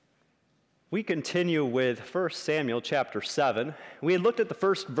We continue with 1 Samuel chapter 7. We had looked at the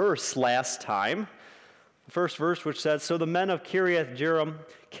first verse last time. The first verse which says, "So the men of Kiriath-jearim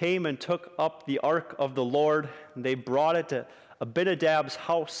came and took up the ark of the Lord. And they brought it to Abinadab's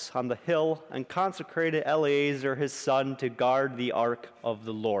house on the hill and consecrated Eleazar his son to guard the ark of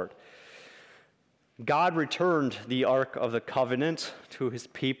the Lord." God returned the ark of the covenant to his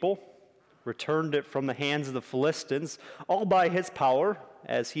people, returned it from the hands of the Philistines, all by his power,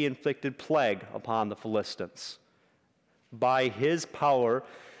 as he inflicted plague upon the Philistines. By his power,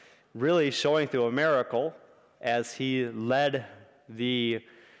 really showing through a miracle, as he led the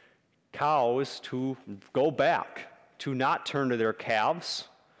cows to go back, to not turn to their calves,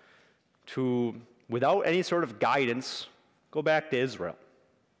 to, without any sort of guidance, go back to Israel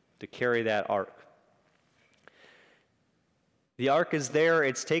to carry that ark. The ark is there.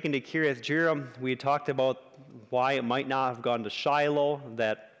 It's taken to Kiriath-jearim. We talked about why it might not have gone to Shiloh,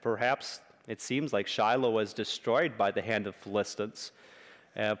 that perhaps it seems like Shiloh was destroyed by the hand of Philistines.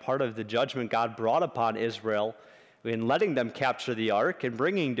 Part of the judgment God brought upon Israel in letting them capture the ark and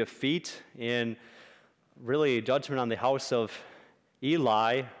bringing defeat in really judgment on the house of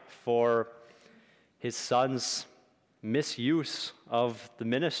Eli for his son's misuse of the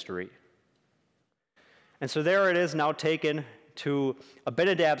ministry. And so there it is now taken to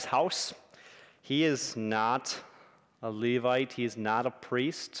Abinadab's house. He is not a Levite. He's not a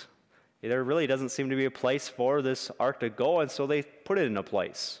priest. There really doesn't seem to be a place for this ark to go, and so they put it in a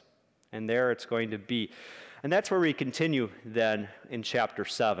place. And there it's going to be. And that's where we continue then in chapter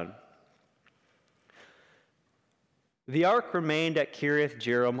 7. The ark remained at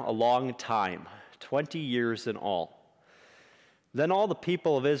Kiriath-jearim a long time, 20 years in all. Then all the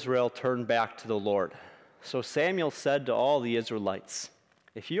people of Israel turned back to the Lord. So Samuel said to all the Israelites,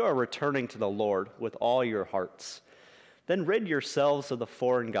 "If you are returning to the Lord with all your hearts, then rid yourselves of the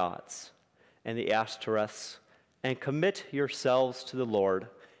foreign gods and the Ashtoreths, and commit yourselves to the Lord,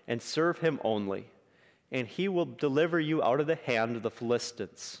 and serve him only, and he will deliver you out of the hand of the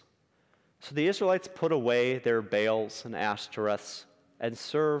Philistines." So the Israelites put away their Baals and Ashtoreths and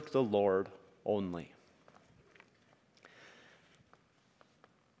served the Lord only.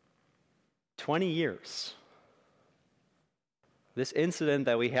 20 years. This incident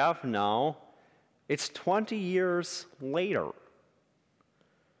that we have now, it's 20 years later.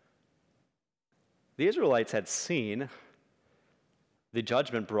 The Israelites had seen the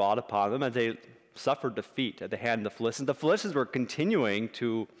judgment brought upon them as they suffered defeat at the hand of the Philistines. The Philistines were continuing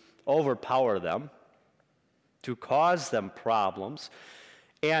to overpower them, to cause them problems.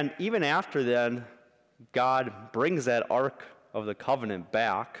 And even after then, God brings that Ark of the Covenant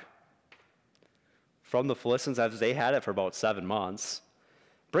back from the Philistines, as they had it for about 7 months,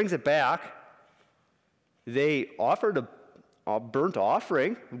 brings it back. They offered a burnt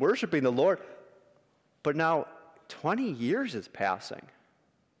offering, worshiping the Lord, but now 20 years is passing.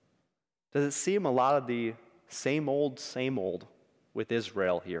 Does it seem a lot of the same old with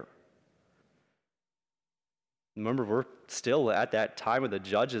Israel here? Remember, we're still at that time of the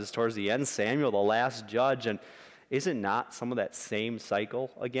judges towards the end, Samuel, the last judge, and is it not some of that same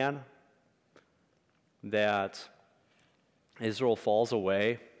cycle again? That Israel falls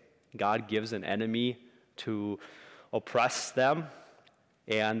away, God gives an enemy to oppress them,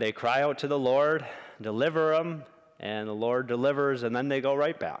 and they cry out to the Lord, deliver them, and the Lord delivers, and then they go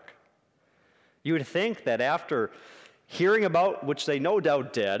right back. You would think that after hearing about, which they no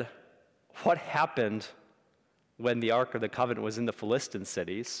doubt did, what happened when the Ark of the Covenant was in the Philistine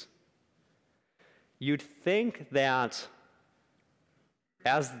cities, you'd think that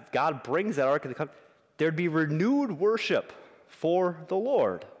as God brings that Ark of the Covenant, there'd be renewed worship for the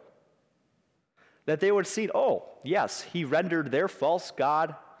Lord. That they would see, oh, yes, he rendered their false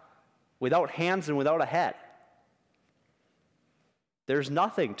god without hands and without a head. There's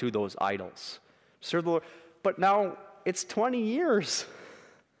nothing to those idols. Serve the Lord. But now it's 20 years.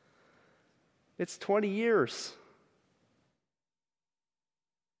 It's 20 years.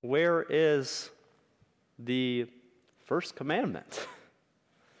 Where is the first commandment?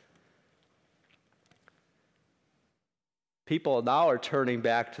 People now are turning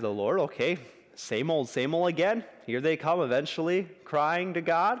back to the Lord. Okay, same old again. Here they come eventually, crying to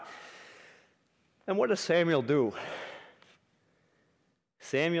God. And what does Samuel do?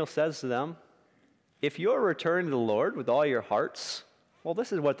 Samuel says to them, if you're returning to the Lord with all your hearts, well,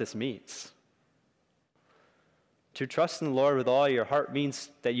 this is what this means. To trust in the Lord with all your heart means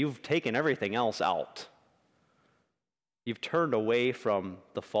that you've taken everything else out. You've turned away from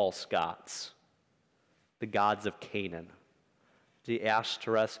the false gods, the gods of Canaan, the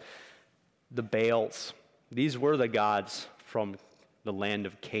Ashtoreths, the Baals. These were the gods from the land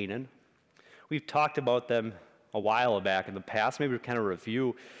of Canaan. we've talked about them a while back in the past. Maybe we kind of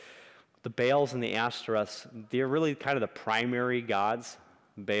review the Baals and the Ashtoreths. They're really kind of the primary gods.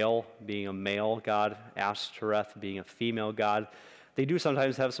 Baal being a male god, Ashtoreth being a female god. They do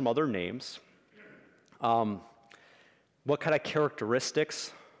sometimes have some other names. What kind of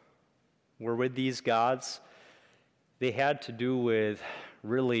characteristics were with these gods? They had to do with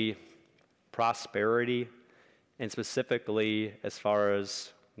really prosperity, and specifically as far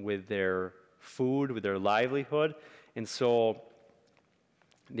as with their food, with their livelihood. And so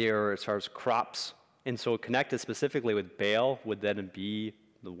they're as far as crops. And so connected specifically with Baal would then be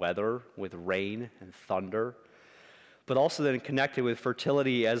the weather, with rain and thunder. But also then connected with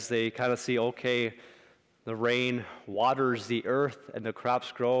fertility as they kind of see, okay, the rain waters the earth and the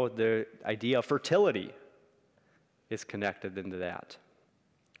crops grow. The idea of fertility is connected into that.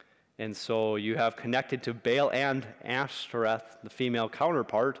 And so you have connected to Baal and Ashtoreth, the female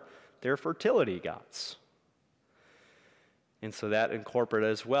counterpart, they're fertility gods. And so that incorporated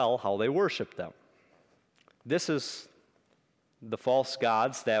as well how they worship them. This is the false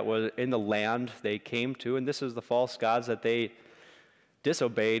gods that were in the land they came to, and this is the false gods that they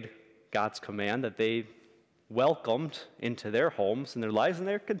disobeyed God's command, that they welcomed into their homes and their lives, and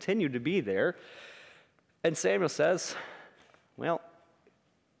they continue to be there. And Samuel says, well,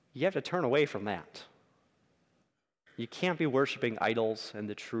 you have to turn away from that. You can't be worshiping idols and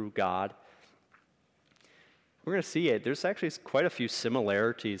the true God. We're going to see it. There's actually quite a few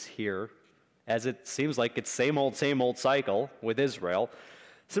similarities here, as it seems like it's same old cycle with Israel.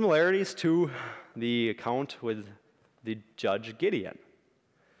 Similarities to the account with the judge Gideon.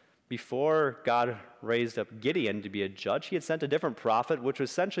 Before God raised up Gideon to be a judge, he had sent a different prophet, which was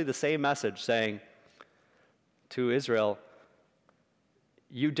essentially the same message, saying to Israel,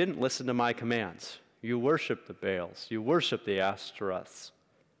 you didn't listen to my commands. You worship the Baals. You worship the Ashtoreths.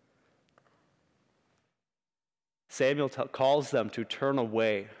 Samuel calls them to turn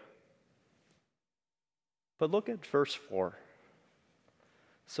away. But look at verse 4.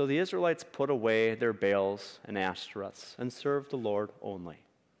 So the Israelites put away their Baals and Ashtoreths and served the Lord only.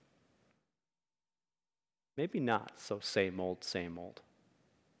 Maybe not so same old, same old.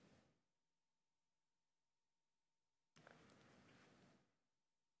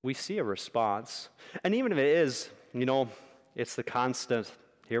 We see a response. And even if it is, it's the constant,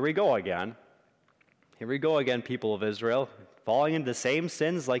 here we go again. Here we go again, people of Israel, falling into the same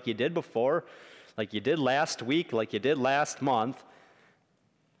sins like you did before, like you did last week, like you did last month.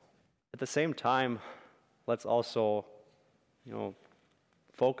 At the same time, let's also,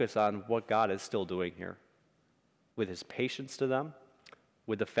 focus on what God is still doing here with his patience to them,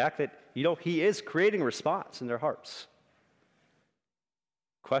 with the fact that, he is creating a response in their hearts.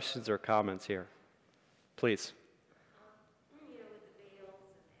 Questions or comments here? Please.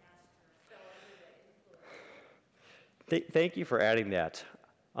 Thank you for adding that.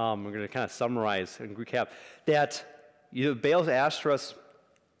 We're going to kind of summarize and recap that Baals and Ashtoreths,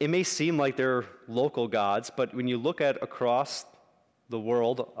 it may seem like they're local gods, but when you look at across the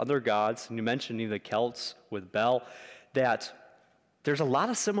world, other gods, and you mentioned the Celts with Bel, that there's a lot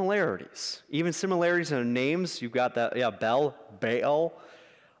of similarities. Even similarities in the names. You've got that, Bel, Baal.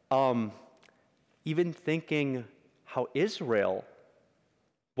 Even thinking how Israel,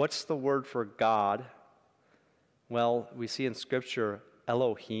 what's the word for God? Well, we see in Scripture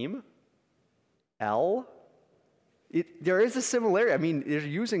Elohim, El. There is a similarity. I mean, they're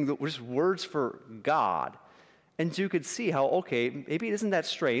using just words for God. And you could see how, okay, maybe it isn't that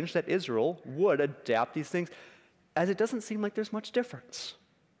strange that Israel would adapt these things, as it doesn't seem like there's much difference.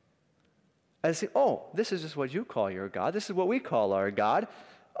 As this is just what you call your God. This is what we call our God.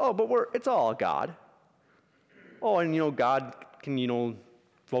 Oh, but it's all God. Oh, and God can,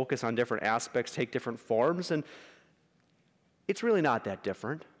 focus on different aspects, take different forms, and it's really not that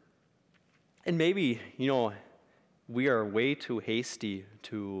different. And maybe, we are way too hasty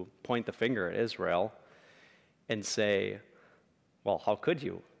to point the finger at Israel and say, well, how could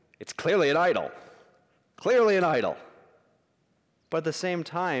you? It's clearly an idol. Clearly an idol. But at the same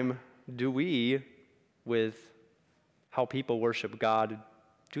time, do we, with how people worship God,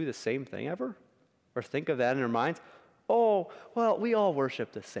 do the same thing ever? Or think of that in our minds? Oh, well, we all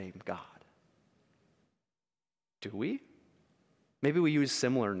worship the same God. Do we? Maybe we use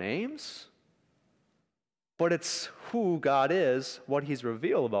similar names? But it's who God is, what he's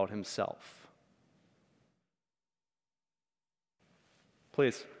revealed about himself.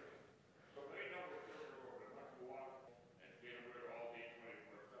 Please.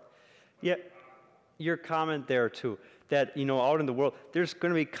 Yeah, your comment there too, that, out in the world, there's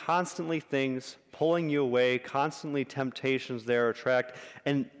going to be constantly things pulling you away, constantly temptations there attract,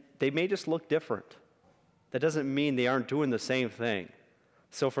 and they may just look different. That doesn't mean they aren't doing the same thing.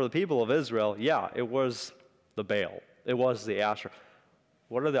 So for the people of Israel, yeah, it was the Baal. It was the Asherah.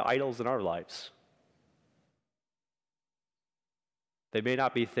 What are the idols in our lives? They may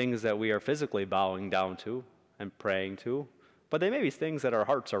not be things that we are physically bowing down to and praying to, but they may be things that our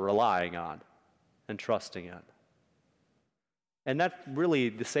hearts are relying on and trusting in. And that's really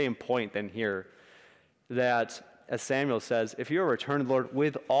the same point then here, that as Samuel says, if you return to the Lord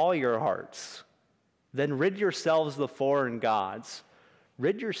with all your hearts, then rid yourselves of the foreign gods.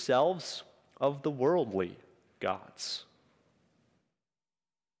 Rid yourselves of the worldly gods.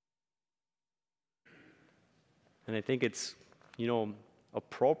 And I think it's,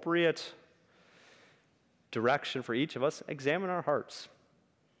 appropriate direction for each of us. Examine our hearts.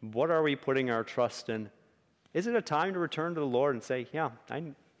 What are we putting our trust in? Is it a time to return to the Lord and say,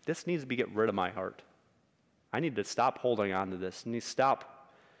 this needs to be get rid of my heart. I need to stop holding on to this. I need to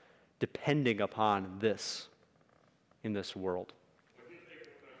stop depending upon this in this world.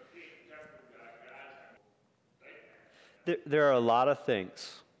 There are a lot of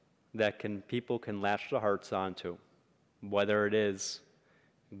things that people can latch their hearts onto, whether it is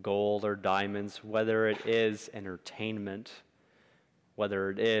gold or diamonds, whether it is entertainment, whether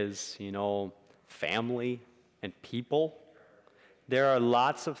it is, family and people. There are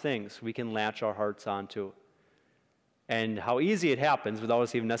lots of things we can latch our hearts onto. And how easy it happens without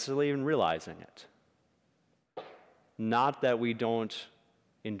us even necessarily even realizing it. Not that we don't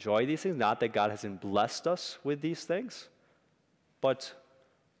enjoy these things, not that God hasn't blessed us with these things, but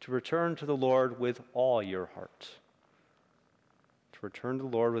to return to the Lord with all your heart. To return to the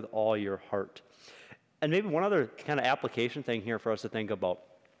Lord with all your heart. And maybe one other kind of application thing here for us to think about.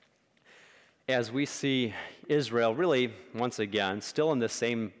 As we see Israel really, once again, still in the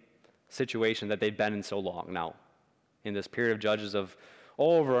same situation that they've been in so long now. In this period of Judges of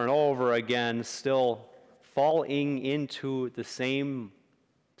over and over again, still falling into the same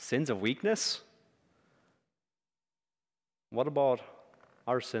sins of weakness. What about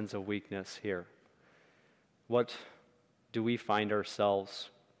our sins of weakness here? What do we find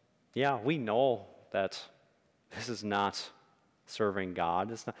ourselves? Yeah, we know that this is not serving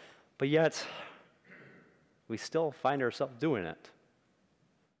God. It's not, but yet, we still find ourselves doing it.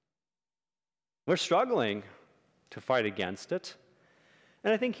 We're struggling to fight against it.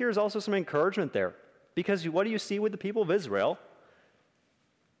 And I think here's also some encouragement there. Because what do you see with the people of Israel?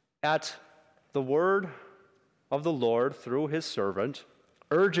 At the word of the Lord through his servant,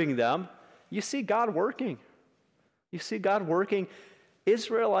 urging them, you see God working. You see God working.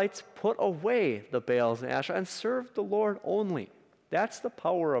 Israelites put away the Baals and Asherah and served the Lord only. That's the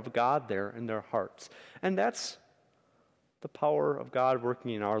power of God there in their hearts. And that's the power of God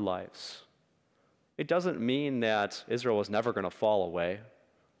working in our lives. It doesn't mean that Israel was never going to fall away.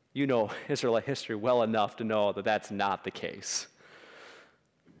 You know Israelite history well enough to know that that's not the case.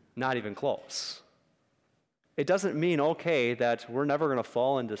 Not even close. It doesn't mean, that we're never going to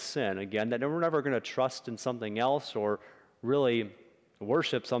fall into sin again, that we're never going to trust in something else or really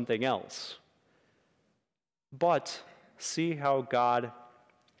worship something else. But see how God,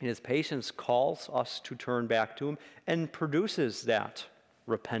 in his patience, calls us to turn back to him and produces that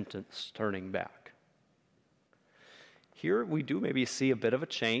repentance, turning back. Here we do maybe see a bit of a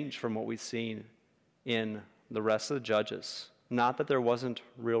change from what we've seen in the rest of the Judges. Not that there wasn't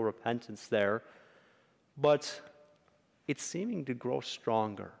real repentance there, but it's seeming to grow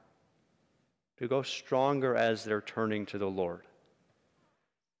stronger as they're turning to the Lord.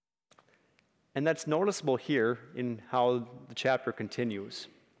 And that's noticeable here in how the chapter continues.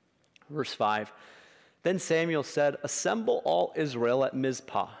 Verse 5, Then Samuel said, Assemble all Israel at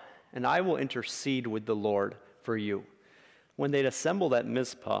Mizpah, and I will intercede with the Lord for you. When they'd assembled at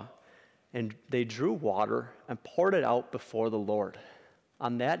Mizpah, and they drew water and poured it out before the Lord.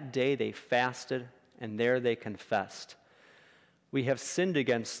 On that day they fasted, and there they confessed, We have sinned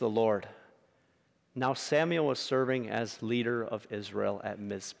against the Lord. Now Samuel was serving as leader of Israel at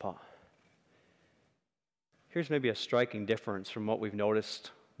Mizpah. Here's maybe a striking difference from what we've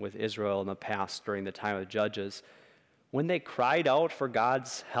noticed with Israel in the past during the time of Judges. When they cried out for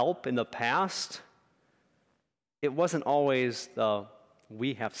God's help in the past, it wasn't always the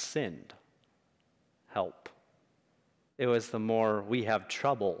 "we have sinned" help. It was the more "we have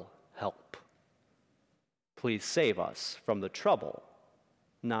trouble" help. Please save us from the trouble,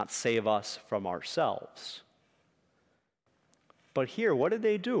 not save us from ourselves. But here, what did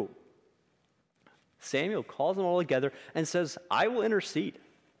they do? Samuel calls them all together and says, I will intercede.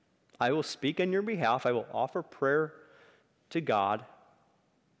 I will speak on your behalf. I will offer prayer to God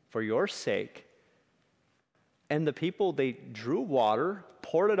for your sake. And the people, they drew water,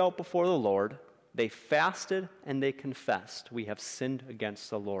 poured it out before the Lord. They fasted and they confessed, we have sinned against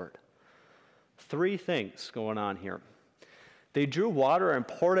the Lord. 3 things going on here. They drew water and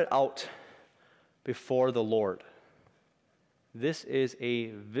poured it out before the Lord. This is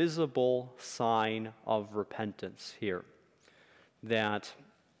a visible sign of repentance here, that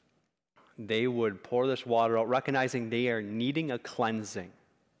they would pour this water out, recognizing they are needing a cleansing.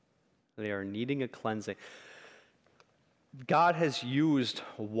 They are needing a cleansing. God has used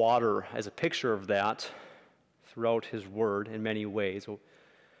water as a picture of that throughout his word in many ways.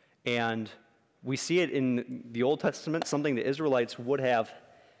 And we see it in the Old Testament. Something the Israelites would have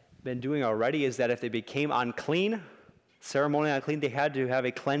been doing already is that if they became unclean, ceremonially unclean, they had to have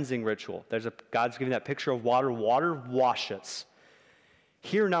a cleansing ritual. God's giving that picture of water. Water washes.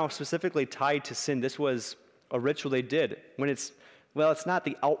 Here now, specifically tied to sin, this was a ritual they did. When it's not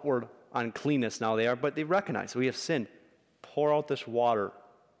the outward uncleanness now but they recognize we have sinned. Pour out this water.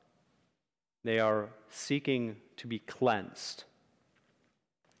 They are seeking to be cleansed.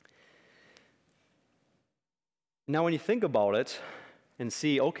 Now, when you think about it and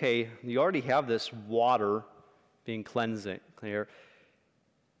see, okay, you already have this water being cleansing here,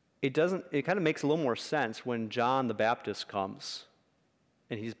 it kind of makes a little more sense when John the Baptist comes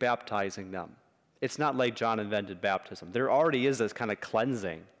and he's baptizing them. It's not like John invented baptism. There already is this kind of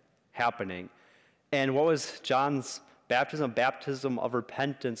cleansing happening. And what was John's baptism? Baptism of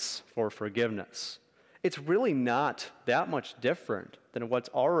repentance for forgiveness. It's really not that much different than what's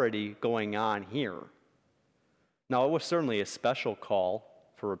already going on here. Now, it was certainly a special call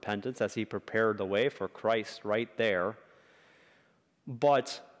for repentance as he prepared the way for Christ right there.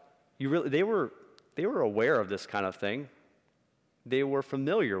 But they were aware of this kind of thing. They were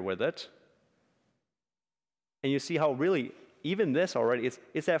familiar with it. And you see how really, even this already,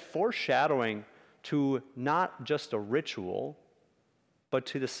 it's that foreshadowing to not just a ritual, but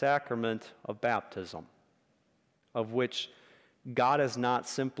to the sacrament of baptism, of which God is not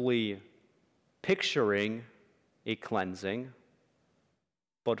simply picturing a cleansing,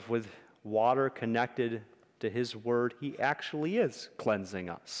 but with water connected to his word, he actually is cleansing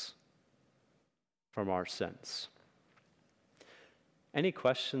us from our sins. Any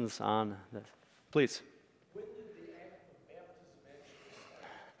questions on this? Please. When did the act of baptism actually start?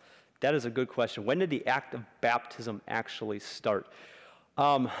 That is a good question. When did the act of baptism actually start?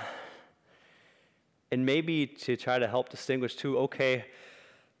 And maybe to try to help distinguish too, okay,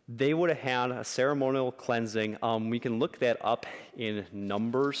 they would have had a ceremonial cleansing. We can look that up in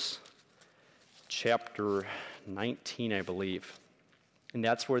Numbers chapter 19, I believe. And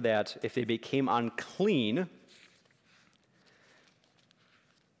that's where that, if they became unclean,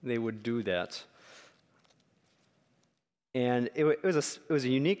 they would do that. And it was a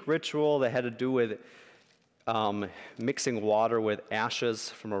unique ritual that had to do with mixing water with ashes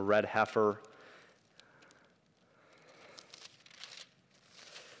from a red heifer.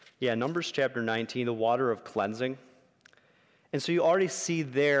 Yeah, Numbers chapter 19, the water of cleansing. And so you already see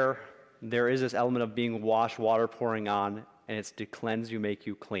there is this element of being washed, water pouring on, and it's to cleanse you, make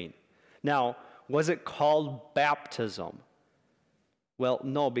you clean. Now, was it called baptism? Well,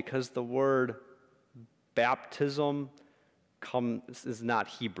 no, because the word baptism is not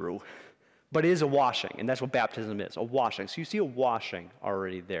Hebrew, but it is a washing, and that's what baptism is, a washing. So you see a washing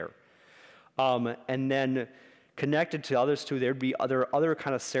already there. And then connected to others too, there'd be other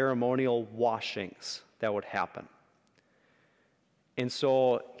kind of ceremonial washings that would happen. And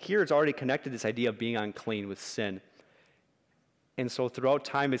so here it's already connected this idea of being unclean with sin. And so throughout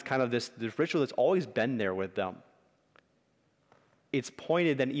time, it's kind of this ritual that's always been there with them. It's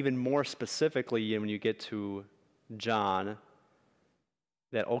pointed then even more specifically when you get to John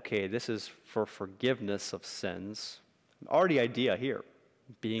that, okay, this is for forgiveness of sins. Already idea here,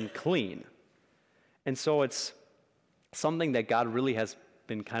 being clean. And so it's something that God really has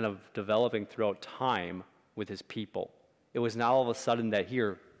been kind of developing throughout time with his people. It was now all of a sudden that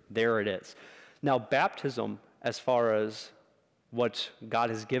there it is. Now, baptism, as far as what God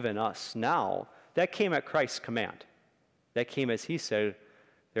has given us now, that came at Christ's command. That came as he said,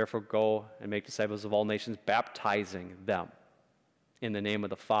 therefore go and make disciples of all nations, baptizing them in the name of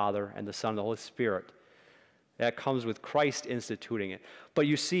the Father and the Son and the Holy Spirit. That comes with Christ instituting it. But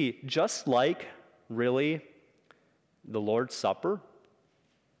you see, just like really the Lord's Supper,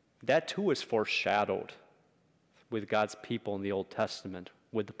 that too is foreshadowed with God's people in the Old Testament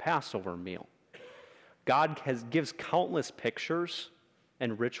with the Passover meal. God gives countless pictures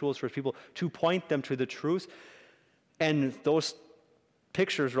and rituals for his people to point them to the truth. And those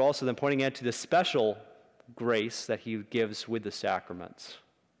pictures are also then pointing out to the special grace that he gives with the sacraments,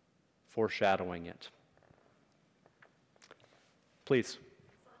 foreshadowing it. Please.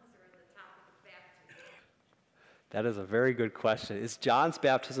 That is a very good question. Is John's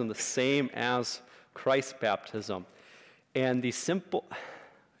baptism the same as Christ's baptism? And the simple,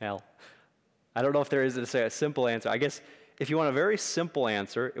 well, I don't know if there is a simple answer. I guess if you want a very simple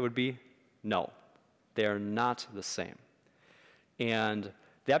answer, it would be no. They are not the same. And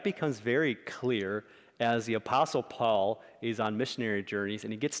that becomes very clear as the Apostle Paul is on missionary journeys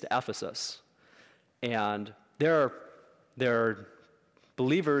and he gets to Ephesus. And there are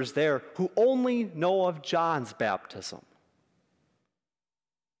believers there who only know of John's baptism.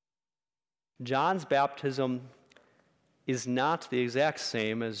 John's baptism is not the exact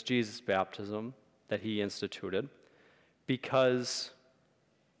same as Jesus' baptism that he instituted because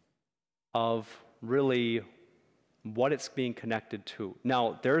of really what it's being connected to.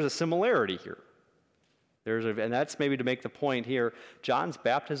 Now, there's a similarity here. And that's maybe to make the point here. John's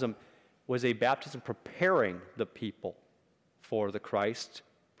baptism was a baptism preparing the people for the Christ,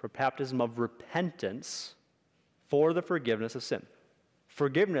 for baptism of repentance for the forgiveness of sin.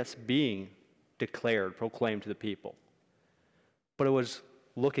 Forgiveness being declared, proclaimed to the people. But it was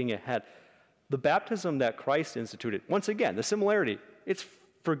looking ahead. The baptism that Christ instituted, once again, the similarity, it's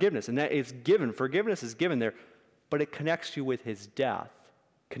forgiveness, and that it's given. Forgiveness is given there, but it connects you with his death,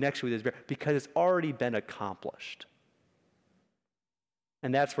 connects you with his burial, because it's already been accomplished.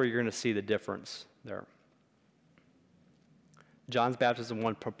 And that's where you're going to see the difference there. John's baptism,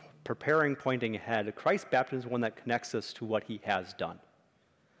 one preparing, pointing ahead. Christ's baptism is one that connects us to what he has done.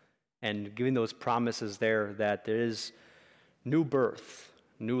 And giving those promises there that there is new birth,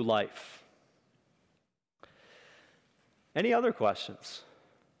 new life. Any other questions?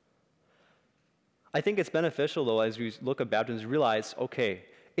 I think it's beneficial, though, as we look at baptism, to realize, okay,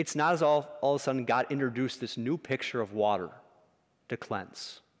 it's not as all of a sudden God introduced this new picture of water to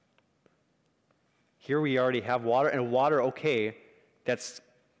cleanse. Here we already have water, and water, okay, that's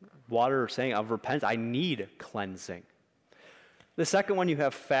water saying of repentance, I need cleansing. The second one, you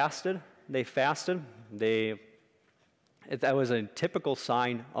have fasted. They fasted. That was a typical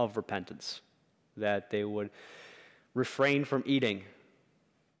sign of repentance, that they would refrain from eating.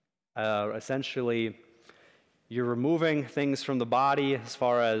 Essentially, you're removing things from the body as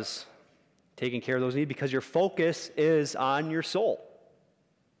far as taking care of those needs because your focus is on your soul.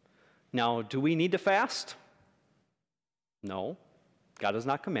 Now, do we need to fast? No. God has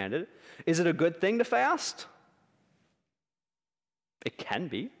not commanded it. Is it a good thing to fast? It can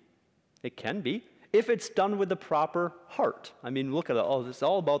be. It can be. If it's done with the proper heart. I mean, look at it. Oh, it's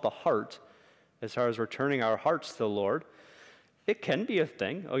all about the heart as far as returning our hearts to the Lord. It can be a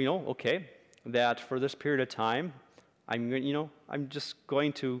thing. Oh, okay, that for this period of time, I'm just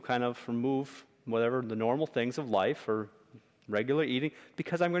going to kind of remove whatever the normal things of life or regular eating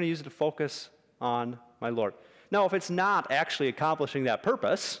because I'm going to use it to focus on my Lord. Now, if it's not actually accomplishing that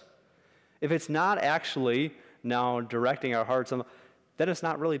purpose, if it's not actually now directing our hearts, then it's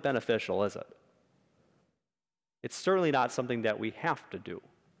not really beneficial, is it? It's certainly not something that we have to do.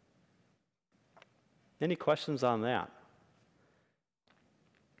 Any questions on that?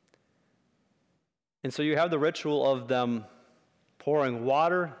 And so you have the ritual of them pouring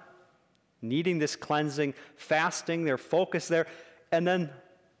water, needing this cleansing, fasting, their focus there, and then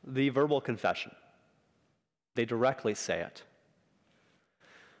the verbal confession. They directly say it.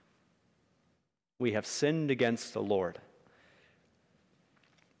 We have sinned against the Lord.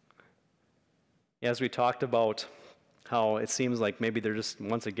 As we talked about how it seems like maybe they're just,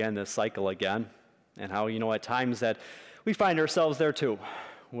 once again, this cycle again, and how, at times that we find ourselves there too,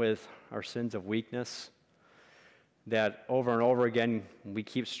 with our sins of weakness, that over and over again we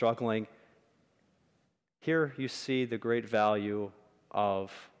keep struggling. Here you see the great value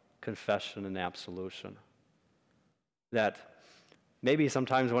of confession and absolution. That maybe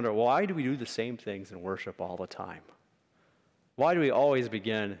sometimes wonder, why do we do the same things in worship all the time? Why do we always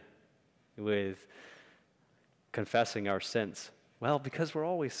begin with confessing our sins? Well, because we're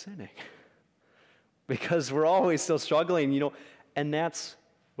always sinning. Because we're always still struggling, and that's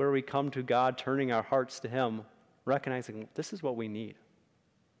where we come to God, turning our hearts to Him, recognizing this is what we need.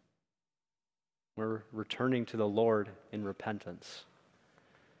 We're returning to the Lord in repentance.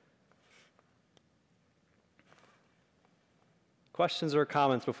 Questions or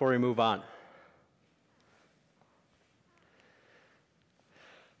comments before we move on?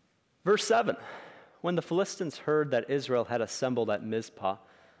 Verse 7, when the Philistines heard that Israel had assembled at Mizpah,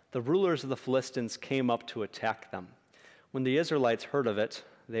 the rulers of the Philistines came up to attack them. When the Israelites heard of it,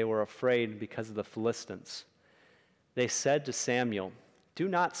 they were afraid because of the Philistines. They said to Samuel, "Do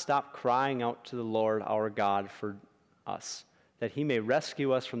not stop crying out to the Lord our God for us, that he may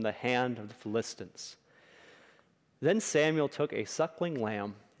rescue us from the hand of the Philistines." Then Samuel took a suckling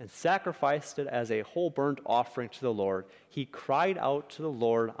lamb and sacrificed it as a whole burnt offering to the Lord. He cried out to the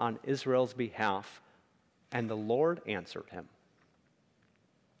Lord on Israel's behalf, and the Lord answered him.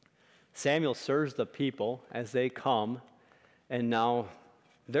 Samuel serves the people as they come, and now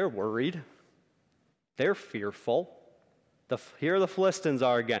they're worried. They're fearful. Here the Philistines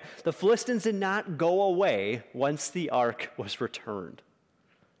are again. The Philistines did not go away once the ark was returned.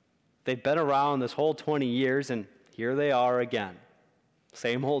 They'd been around this whole 20 years, and here they are again.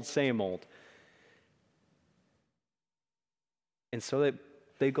 Same old, same old. And so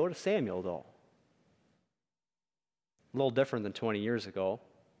they go to Samuel, though. A little different than 20 years ago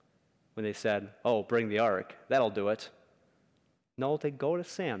when they said, oh, bring the ark. That'll do it. No, they go to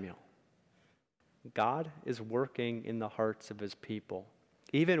Samuel. God is working in the hearts of his people,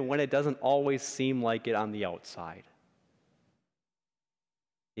 even when it doesn't always seem like it on the outside.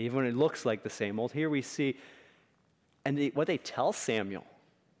 Even when it looks like the same old. Here we see, and what they tell Samuel,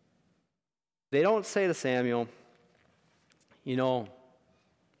 they don't say to Samuel, you know,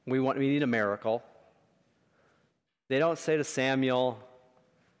 we need a miracle. They don't say to Samuel,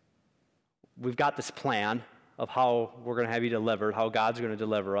 we've got this plan of how we're going to have you delivered, how God's going to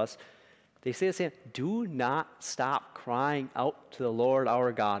deliver us. They say to Samuel, do not stop crying out to the Lord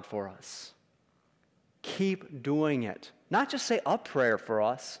our God for us. Keep doing it. Not just say a prayer for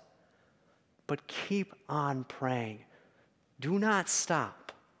us, but keep on praying. Do not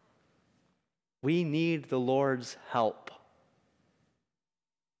stop. We need the Lord's help.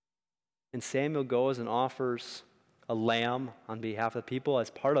 And Samuel goes and offers a lamb on behalf of the people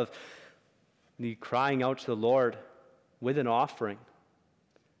as part of the crying out to the Lord with an offering.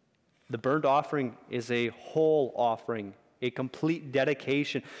 The burnt offering is a whole offering, a complete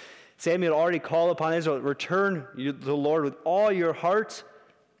dedication. Samuel already called upon Israel, return to the Lord with all your heart.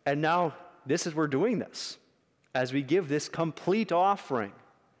 And now we're doing this. As we give this complete offering,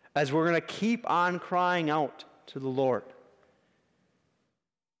 as we're going to keep on crying out to the Lord.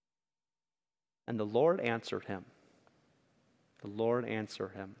 And the Lord answered him. The Lord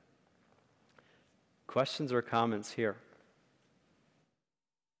answered him. Questions or comments here?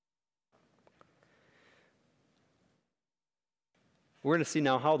 We're going to see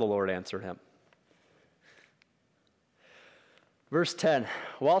now how the Lord answered him. Verse 10,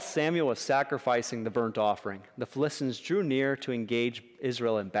 while Samuel was sacrificing the burnt offering, the Philistines drew near to engage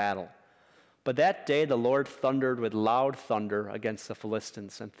Israel in battle. But that day the Lord thundered with loud thunder against the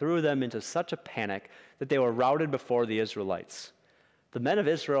Philistines and threw them into such a panic that they were routed before the Israelites. The men of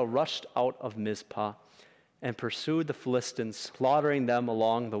Israel rushed out of Mizpah and pursued the Philistines, slaughtering them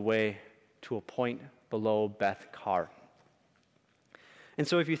along the way to a point below Beth-kar. And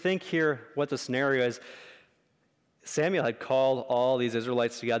so if you think here what the scenario is, Samuel had called all these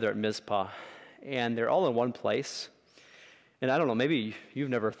Israelites together at Mizpah, and they're all in one place. And I don't know, maybe you've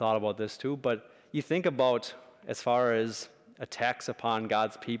never thought about this too, but you think about as far as attacks upon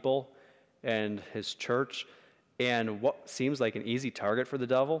God's people and his church, and what seems like an easy target for the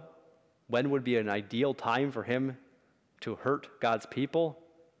devil. When would be an ideal time for him to hurt God's people?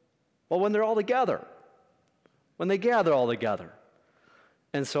 Well, when they're all together, when they gather all together.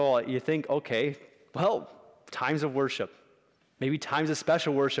 And so you think, okay, well, times of worship, maybe times of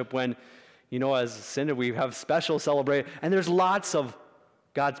special worship when, as Cindy, we have special celebration, and there's lots of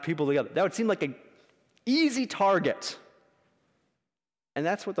God's people together. That would seem like an easy target. And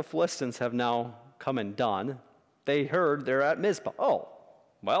that's what the Philistines have now come and done. They heard they're at Mizpah. Oh,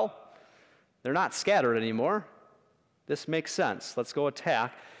 well, they're not scattered anymore. This makes sense. Let's go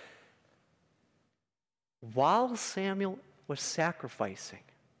attack. While Samuel was sacrificing.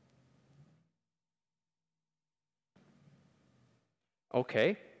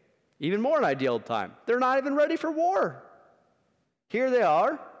 Okay, even more an ideal time. They're not even ready for war. Here they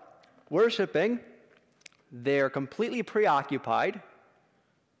are, worshiping. They're completely preoccupied.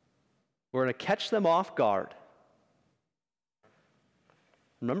 We're going to catch them off guard.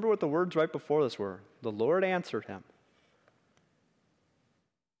 Remember what the words right before this were. The Lord answered him.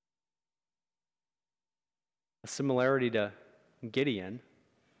 A similarity to Gideon.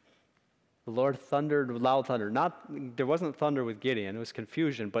 The Lord thundered with loud thunder. There wasn't thunder with Gideon, it was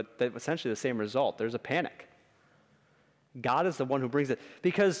confusion, but essentially the same result. There's a panic. God is the one who brings it.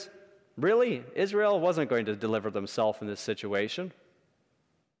 Because really, Israel wasn't going to deliver themselves in this situation.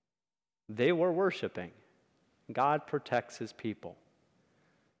 They were worshiping. God protects his people.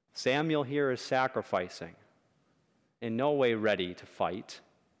 Samuel here is sacrificing, in no way ready to fight,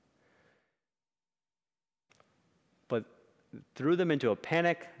 but threw them into a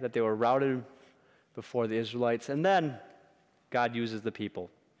panic that they were routed before the Israelites. And then God uses the people.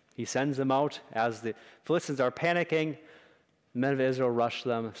 He sends them out as the Philistines are panicking. The men of Israel rushed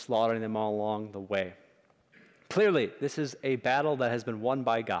them, slaughtering them all along the way. Clearly, this is a battle that has been won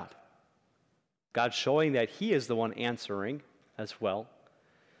by God. God showing that he is the one answering as well.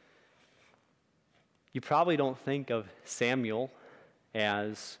 You probably don't think of Samuel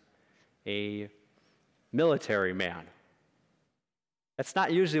as a military man. That's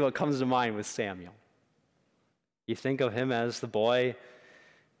not usually what comes to mind with Samuel. You think of him as the boy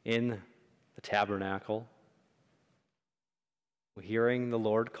in the tabernacle, hearing the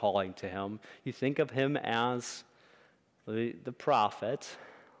Lord calling to him. You think of him as the prophet,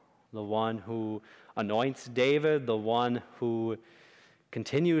 the one who anoints David, the one who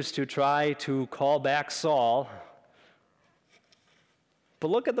continues to try to call back Saul. But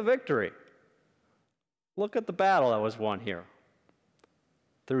look at the victory. Look at the battle that was won here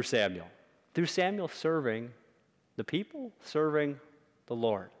through Samuel. Through Samuel serving the people, serving the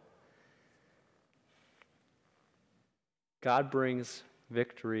Lord. God brings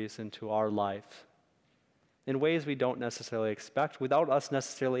victories into our life in ways we don't necessarily expect, without us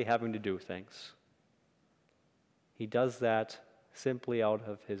necessarily having to do things. He does that simply out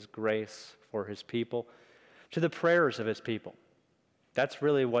of his grace for his people, to the prayers of his people. That's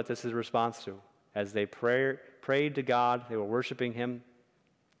really what this is a response to. As they prayed to God, they were worshiping him,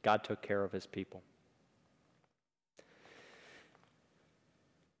 God took care of his people.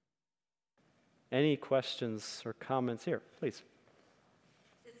 Any questions or comments here? Please.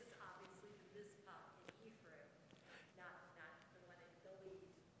 This is obviously the Mizpah in Ephraim, not the one in Gilead.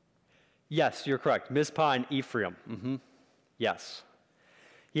 Yes, you're correct. Mizpah and Ephraim. Mm-hmm. Yes.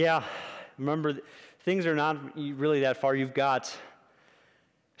 Yeah, remember, things are not really that far. You've got,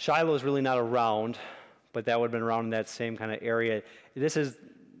 Shiloh is really not around, but that would have been around in that same kind of area. This seems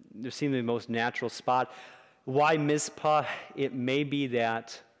to be the most natural spot. Why Mizpah? It may be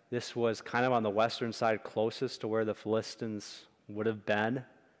that this was kind of on the western side, closest to where the Philistines would have been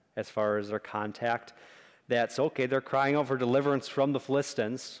as far as their contact. That's okay, they're crying out for deliverance from the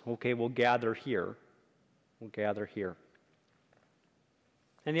Philistines. Okay, we'll gather here. We'll gather here.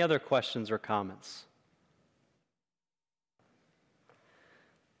 Any other questions or comments?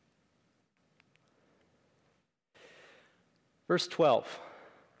 Verse 12.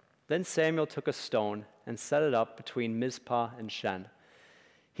 Then Samuel took a stone and set it up between Mizpah and Shen.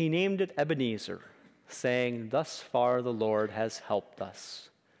 He named it Ebenezer, saying, "Thus far the Lord has helped us."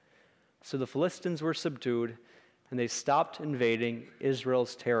 So the Philistines were subdued, and they stopped invading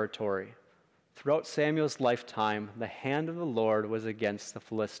Israel's territory. Throughout Samuel's lifetime, the hand of the Lord was against the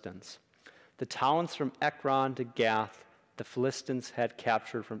Philistines. The towns from Ekron to Gath the Philistines had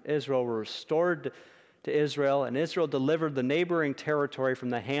captured from Israel were restored to Israel, and Israel delivered the neighboring territory from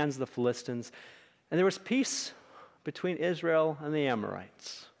the hands of the Philistines, and there was peace between Israel and the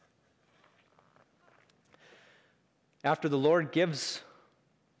Amorites. After the Lord gives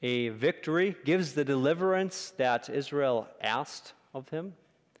a victory, gives the deliverance that Israel asked of him,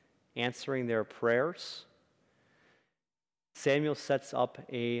 answering their prayers, Samuel sets up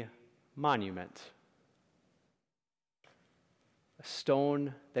a monument, a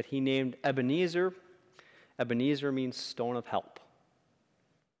stone that he named Ebenezer. Ebenezer means stone of help.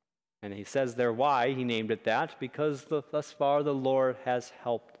 And he says there why he named it that, because thus far the Lord has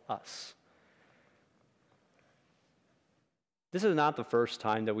helped us. This is not the first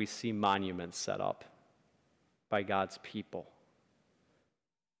time that we see monuments set up by God's people.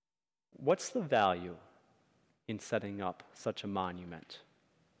 What's the value in setting up such a monument?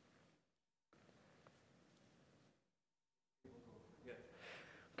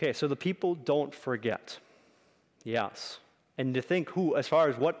 Okay, so the people don't forget. Yes. And to think who, as far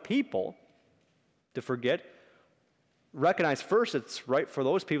as what people to forget, recognize first it's right for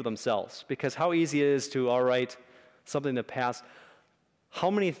those people themselves. Because how easy it is to, all right, something in the past.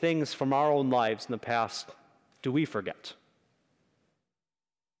 How many things from our own lives in the past do we forget?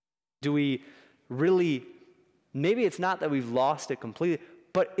 Do we really, maybe it's not that we've lost it completely,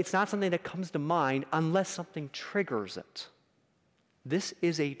 but it's not something that comes to mind unless something triggers it. This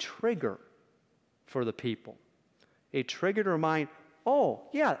is a trigger for the people. A trigger to remind, oh,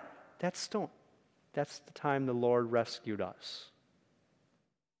 yeah, that stone. That's the time the Lord rescued us.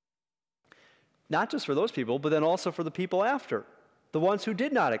 Not just for those people, but then also for the people after, the ones who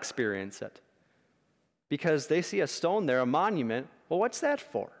did not experience it. Because they see a stone there, a monument. Well, what's that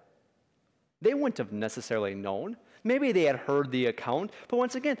for? They wouldn't have necessarily known. Maybe they had heard the account, but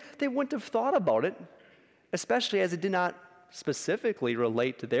once again, they wouldn't have thought about it, especially as it did not specifically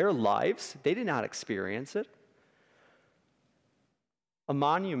relate to their lives. They did not experience it. A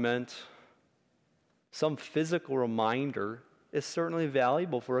monument, some physical reminder, is certainly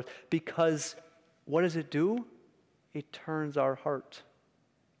valuable for us because what does it do? it turns our heart.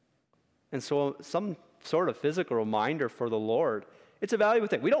 And so some sort of physical reminder for the Lord, it's a valuable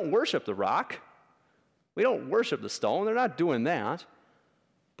thing. We don't worship the rock. We don't worship the stone. They're not doing that.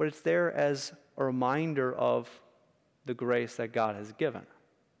 But it's there as a reminder of the grace that God has given.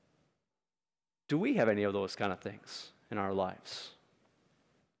 Do we have any of those kind of things in our lives?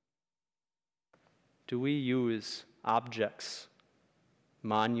 Do we use objects,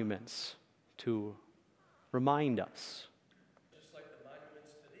 monuments, to remind us? Just like the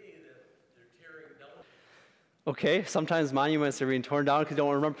monuments today that they're tearing down. Okay, sometimes monuments are being torn down because you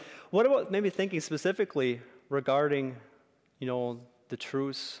don't remember. What about maybe thinking specifically regarding, the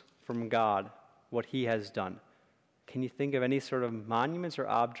truths from God, what He has done? Can you think of any sort of monuments or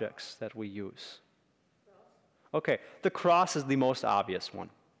objects that we use? Okay, the cross is the most obvious one.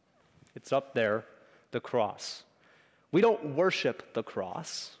 It's up there, the cross. We don't worship the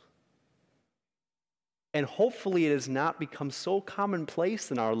cross. And hopefully it has not become so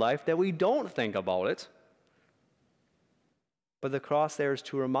commonplace in our life that we don't think about it. But the cross there is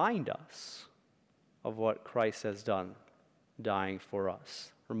to remind us of what Christ has done, dying for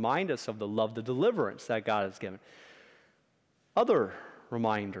us. Remind us of the love, the deliverance that God has given. Other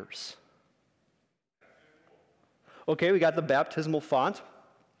reminders. Okay, we got the baptismal font.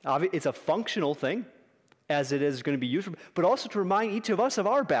 It's a functional thing, as it is going to be used, but also to remind each of us of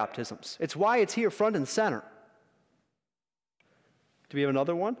our baptisms. It's why it's here front and center. Do we have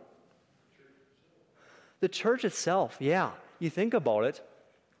another one? The church itself, yeah. You think about it,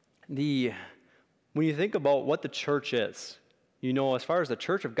 when you think about what the church is, as far as the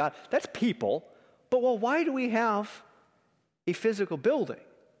church of God, that's people. But why do we have a physical building?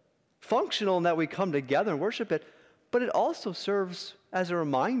 Functional in that we come together and worship it, but it also serves as a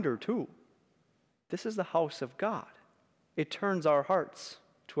reminder too. This is the house of God. It turns our hearts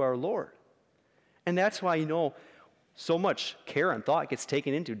to our Lord. And that's why, so much care and thought gets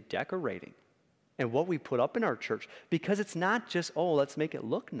taken into decorating and what we put up in our church, because it's not just, let's make it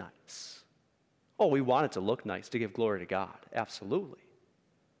look nice. We want it to look nice, to give glory to God, absolutely.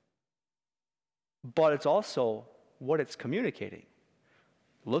 But it's also what it's communicating.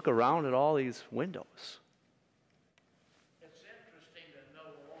 Look around at all these windows. It's interesting to know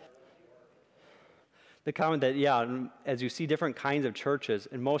The comment that, as you see different kinds of churches,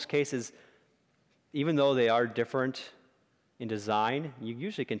 in most cases, even though they are different in design, you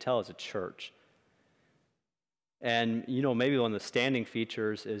usually can tell it's a church. And, maybe one of the standing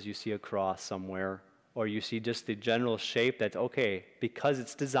features is you see a cross somewhere, or you see just the general shape that's okay, because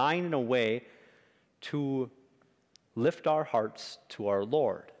it's designed in a way to lift our hearts to our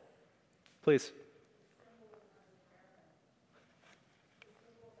Lord. Please.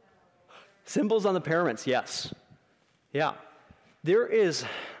 Symbols on the paraments, yes. Yeah. There is,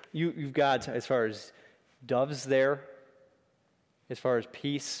 you've got, as far as doves there, as far as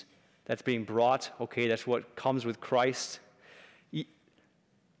peace that's being brought, okay, that's what comes with Christ.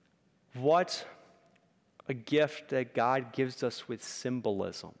 What a gift that God gives us with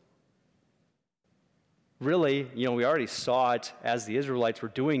symbolism. Really, we already saw it as the Israelites were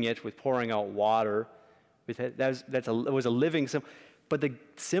doing it with pouring out water. It was a living symbol. But the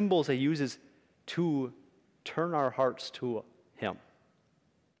symbols he uses to turn our hearts to Him.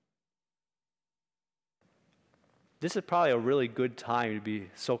 This is probably a really good time to be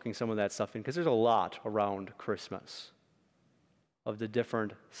soaking some of that stuff in, because there's a lot around Christmas of the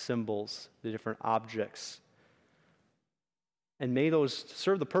different symbols, the different objects. And may those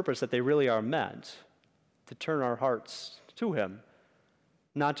serve the purpose that they really are meant, to turn our hearts to Him.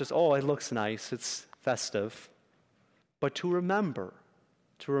 Not just, it looks nice, it's festive, but to remember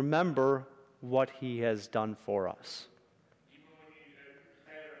what He has done for us.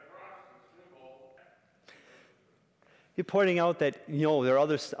 You're pointing out that, there are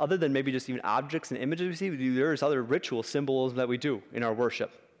others, other than maybe just even objects and images we see, there's other ritual symbolism that we do in our worship.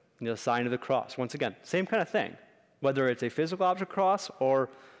 The sign of the cross. Once again, same kind of thing. Whether it's a physical object cross or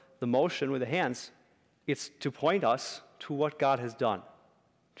the motion with the hands, it's to point us to what God has done,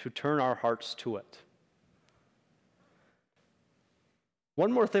 to turn our hearts to it.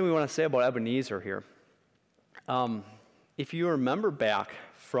 One more thing we want to say about Ebenezer here. If you remember back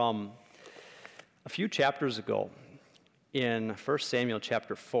from a few chapters ago, in 1 Samuel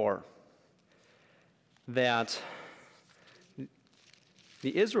chapter 4, that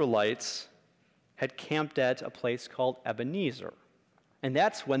the Israelites had camped at a place called Ebenezer. And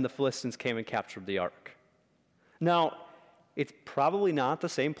that's when the Philistines came and captured the ark. Now, it's probably not the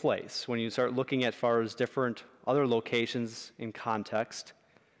same place when you start looking at far as different other locations in context.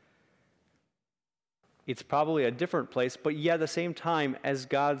 It's probably a different place, but yet at the same time, as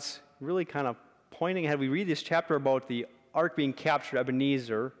God's really kind of pointing ahead. We read this chapter about the ark being captured,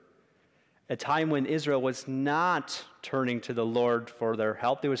 Ebenezer, a time when Israel was not turning to the Lord for their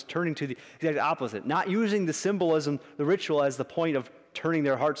help. They was turning to the exact opposite, not using the symbolism, the ritual as the point of turning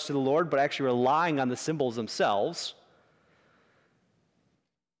their hearts to the Lord, but actually relying on the symbols themselves.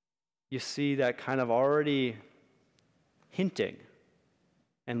 You see that kind of already hinting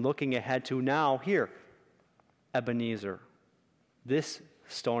and looking ahead to now here, Ebenezer, this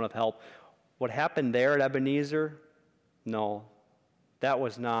stone of help. What happened there at Ebenezer? No, that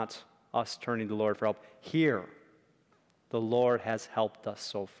was not us turning to the Lord for help. Here, the Lord has helped us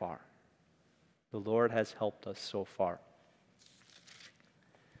so far. The Lord has helped us so far.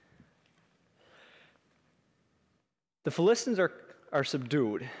 The Philistines are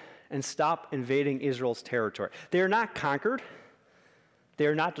subdued and stop invading Israel's territory. They are not conquered. They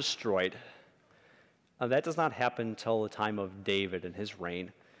are not destroyed. That does not happen until the time of David and his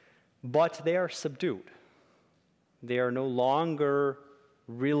reign. But they are subdued. They are no longer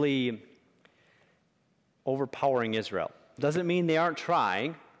really overpowering Israel. Doesn't mean they aren't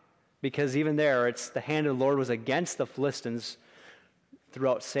trying, because even there, it's the hand of the Lord was against the Philistines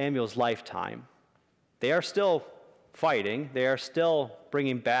throughout Samuel's lifetime. They are still fighting. They are still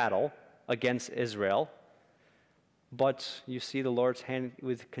bringing battle against Israel. But you see the Lord's hand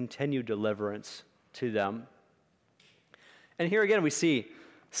with continued deliverance to them. And here again we see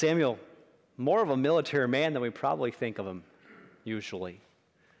Samuel, more of a military man than we probably think of him usually,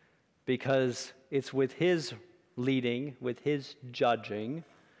 because it's with his leading, with his judging,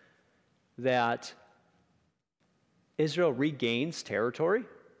 that Israel regains territory.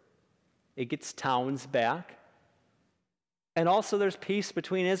 It gets towns back. And also there's peace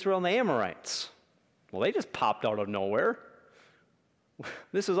between Israel and the Amorites. Well, they just popped out of nowhere.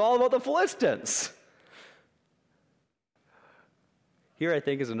 This is all about the Philistines. Here, I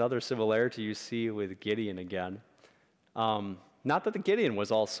think, is another similarity you see with Gideon again. Not that the Gideon was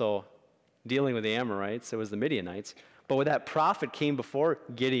also dealing with the Amorites, it was the Midianites. But when that prophet came before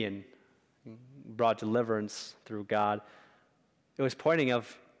Gideon, brought deliverance through God, it was pointing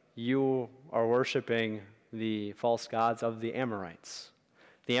of, you are worshiping the false gods of the Amorites.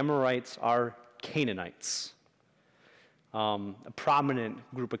 The Amorites are Canaanites, a prominent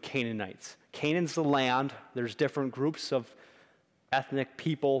group of Canaanites. Canaan's the land. There's different groups of ethnic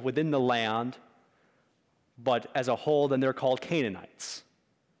people within the land, but as a whole, then they're called Canaanites.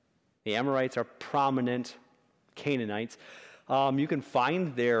 The Amorites are prominent Canaanites. You can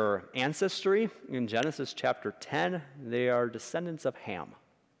find their ancestry in Genesis chapter 10. They are descendants of Ham.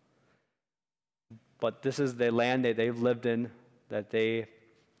 But this is the land that they've lived in, that they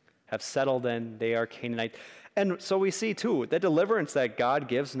have settled in. They are Canaanite. And so we see, too, the deliverance that God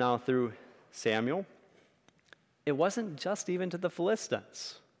gives now through Samuel, it wasn't just even to the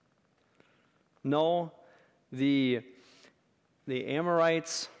Philistines. No, the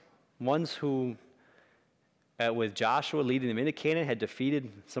Amorites, ones who, with Joshua leading them into Canaan, had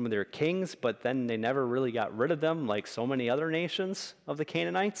defeated some of their kings, but then they never really got rid of them like so many other nations of the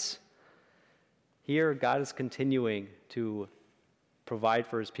Canaanites. Here, God is continuing to provide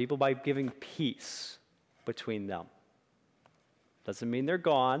for his people by giving peace between them. Doesn't mean they're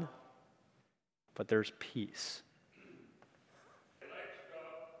gone, but there's peace.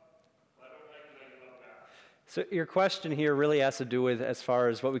 So your question here really has to do with, as far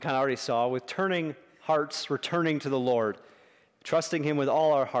as what we kind of already saw, with turning hearts, returning to the Lord, trusting him with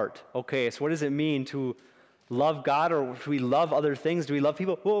all our heart. Okay, so what does it mean to love God, or do we love other things? Do we love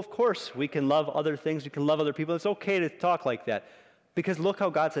people? Well, of course, we can love other things. We can love other people. It's okay to talk like that. Because look how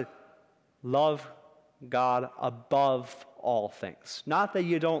God said, love God above all things. Not that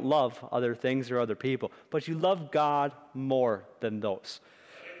you don't love other things or other people, but you love God more than those.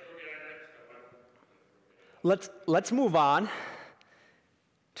 Let's move on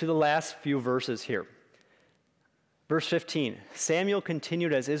to the last few verses here. Verse 15, Samuel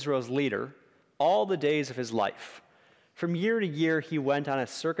continued as Israel's leader all the days of his life. From year to year he went on a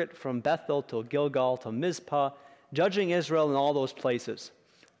circuit from Bethel to Gilgal to Mizpah, judging Israel in all those places.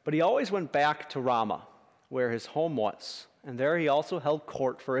 But he always went back to Ramah, where his home was, and there he also held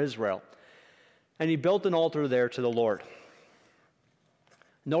court for Israel. And he built an altar there to the Lord.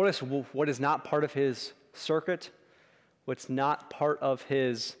 Notice what is not part of his circuit, what's not part of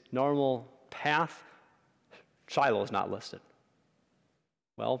his normal path. Shiloh is not listed.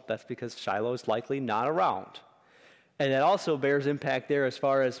 Well, that's because Shiloh is likely not around. And that also bears impact there as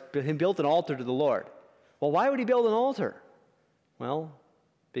far as him built an altar to the Lord. Well, why would he build an altar? Well,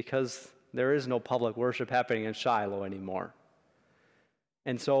 because there is no public worship happening in Shiloh anymore.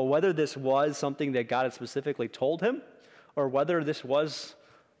 And so whether this was something that God had specifically told him, or whether this was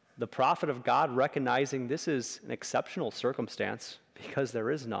the prophet of God recognizing this is an exceptional circumstance because there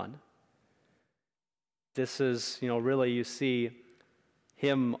is none. This is, really you see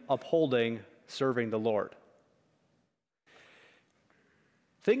him upholding serving the Lord.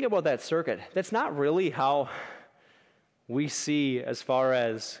 Think about that circuit. That's not really how we see as far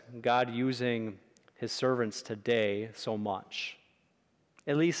as God using his servants today so much.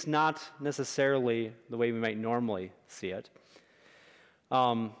 At least not necessarily the way we might normally see it.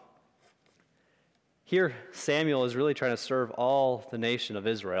 Here, Samuel is really trying to serve all the nation of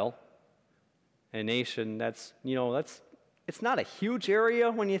Israel. A nation that's it's not a huge area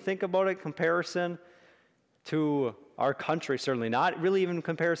when you think about it in comparison to our country, certainly not. Really even in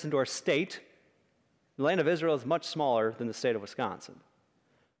comparison to our state. The land of Israel is much smaller than the state of Wisconsin.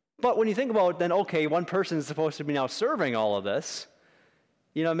 But when you think about it, then, okay, one person is supposed to be now serving all of this.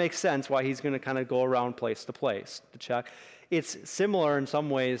 It makes sense why he's going to kind of go around place to place to check. It's similar in some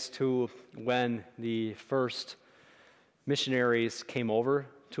ways to when the first missionaries came over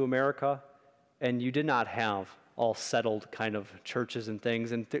to America, and you did not have all settled kind of churches and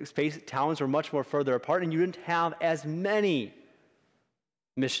things, and towns were much more further apart, and you didn't have as many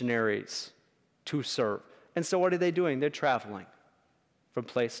missionaries to serve. And so what are they doing? They're traveling from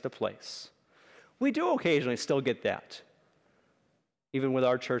place to place. We do occasionally still get that. Even with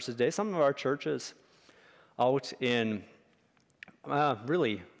our church today, some of our churches out in,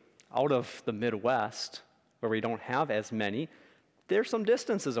 really out of the Midwest, where we don't have as many, they're some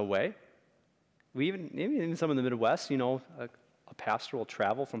distances away. Even some in the Midwest, a pastor will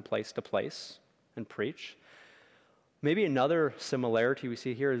travel from place to place and preach. Maybe another similarity we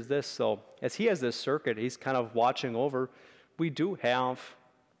see here is this. So as he has this circuit, he's kind of watching over. We do have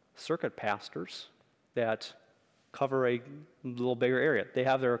circuit pastors that cover a little bigger area. They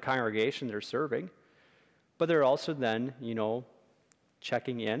have their congregation they're serving, but they're also then,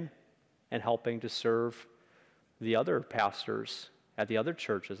 checking in and helping to serve the other pastors at the other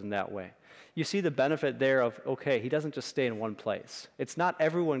churches in that way. You see the benefit there of, okay, he doesn't just stay in one place. It's not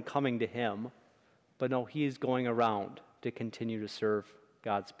everyone coming to him, but no, he's going around to continue to serve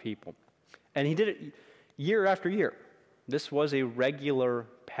God's people. And he did it year after year. This was a regular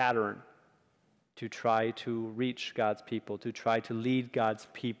pattern to try to reach God's people, to try to lead God's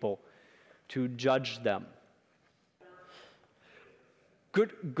people, to judge them.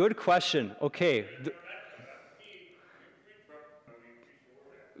 Good question. Okay.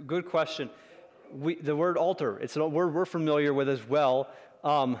 Good question. The word altar, it's a word we're familiar with as well.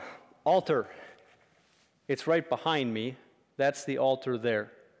 Altar. It's right behind me. That's the altar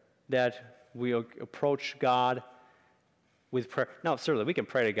there. That we approach God with prayer. Now, certainly, we can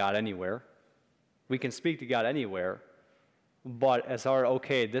pray to God anywhere. We can speak to God anywhere. But as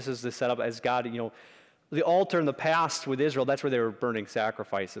this is the setup as God, the altar in the past with Israel, that's where they were burning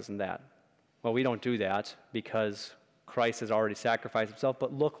sacrifices and that. Well, we don't do that because Christ has already sacrificed himself,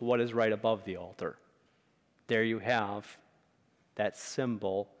 but look what is right above the altar. There you have that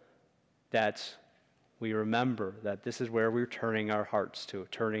symbol that we remember that this is where we're turning our hearts to,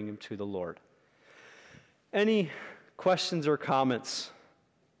 turning them to the Lord. Any questions or comments?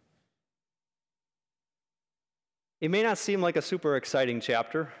 It may not seem like a super exciting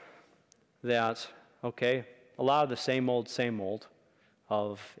chapter that, a lot of the same old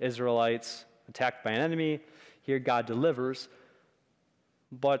of Israelites attacked by an enemy. Here God delivers,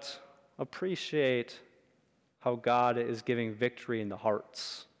 but appreciate how God is giving victory in the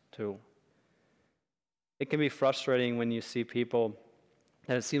hearts too. It can be frustrating when you see people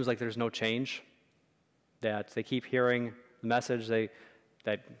that it seems like there's no change, that they keep hearing the message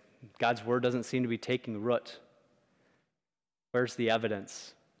that God's word doesn't seem to be taking root. Where's the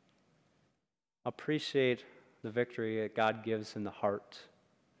evidence? Appreciate the victory that God gives in the heart.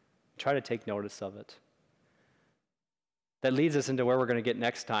 Try to take notice of it. That leads us into where we're going to get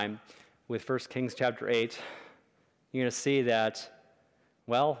next time with 1 Kings chapter 8. You're going to see that,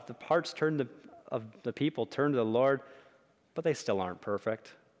 the hearts of the people turn to the Lord, but they still aren't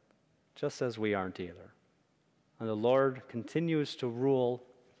perfect, just as we aren't either. And the Lord continues to rule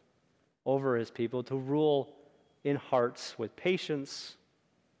over his people, to rule in hearts with patience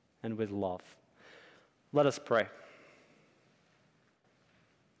and with love. Let us pray.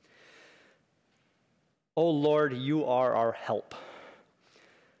 O Lord, you are our help.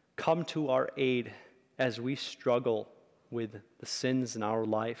 Come to our aid as we struggle with the sins in our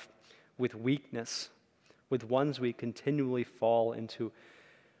life, with weakness, with ones we continually fall into.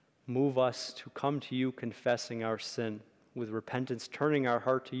 Move us to come to you confessing our sin, with repentance turning our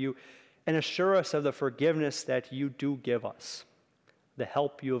heart to you, and assure us of the forgiveness that you do give us, the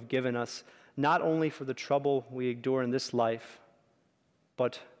help you have given us, not only for the trouble we endure in this life,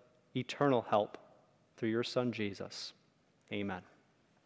 but eternal help through your Son, Jesus. Amen.